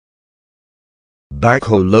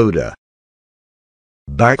Backhoe loader.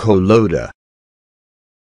 Backhoe loader.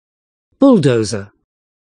 Bulldozer.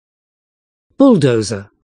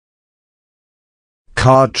 Bulldozer.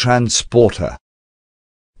 Car transporter.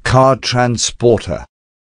 Car transporter.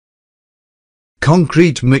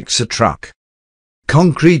 Concrete mixer truck.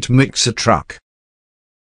 Concrete mixer truck.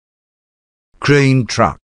 Crane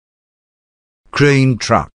truck. Crane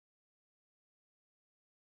truck.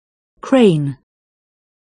 Crane.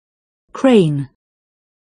 Crane.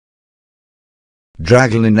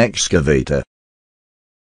 Dragline excavator.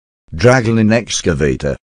 Dragline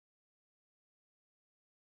excavator.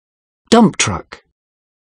 Dump truck.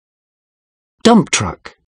 Dump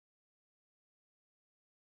truck.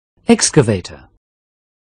 Excavator.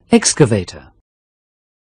 Excavator.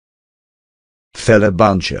 Feller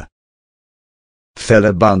buncher.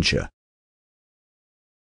 Feller buncher.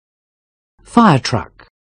 Fire truck.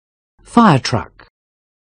 Fire truck.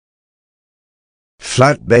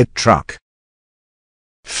 Flatbed truck.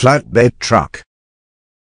 Flatbed truck.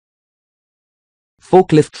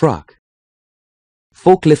 Forklift truck.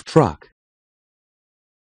 Forklift truck.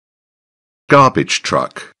 Garbage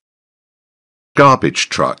truck. Garbage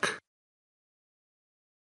truck.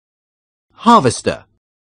 Harvester.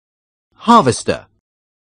 Harvester.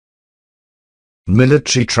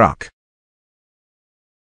 Military truck.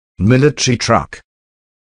 Military truck.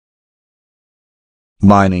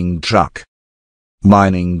 Mining truck.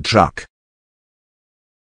 Mining truck.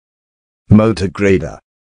 Motor grader.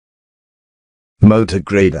 Motor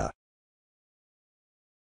grader.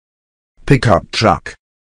 Pickup truck.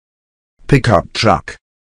 Pickup truck.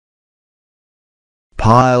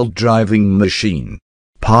 Pile driving machine.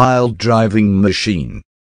 Pile driving machine.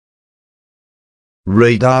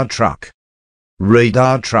 Radar truck.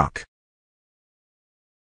 Radar truck.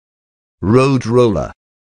 Road roller.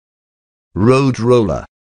 Road roller.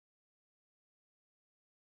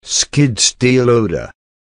 Skid steer loader.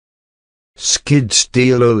 Skid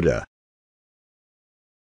steer loader.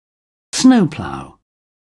 Snowplow.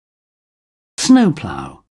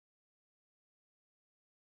 Snowplow.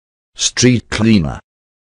 Street cleaner.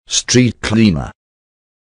 Street cleaner.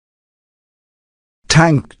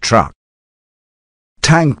 Tank truck.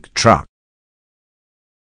 Tank truck.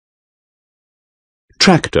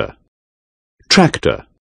 Tractor. Tractor.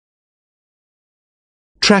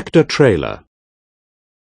 Tractor trailer.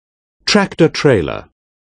 Tractor trailer.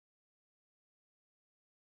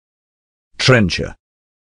 Trencher.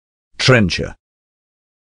 Trencher.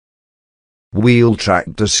 Wheel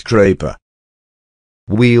tractor scraper.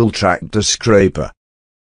 Wheel tractor scraper.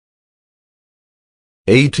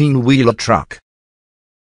 18-wheeler truck.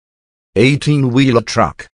 18-wheeler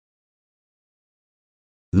truck.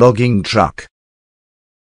 Logging truck.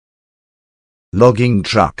 Logging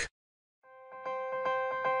truck.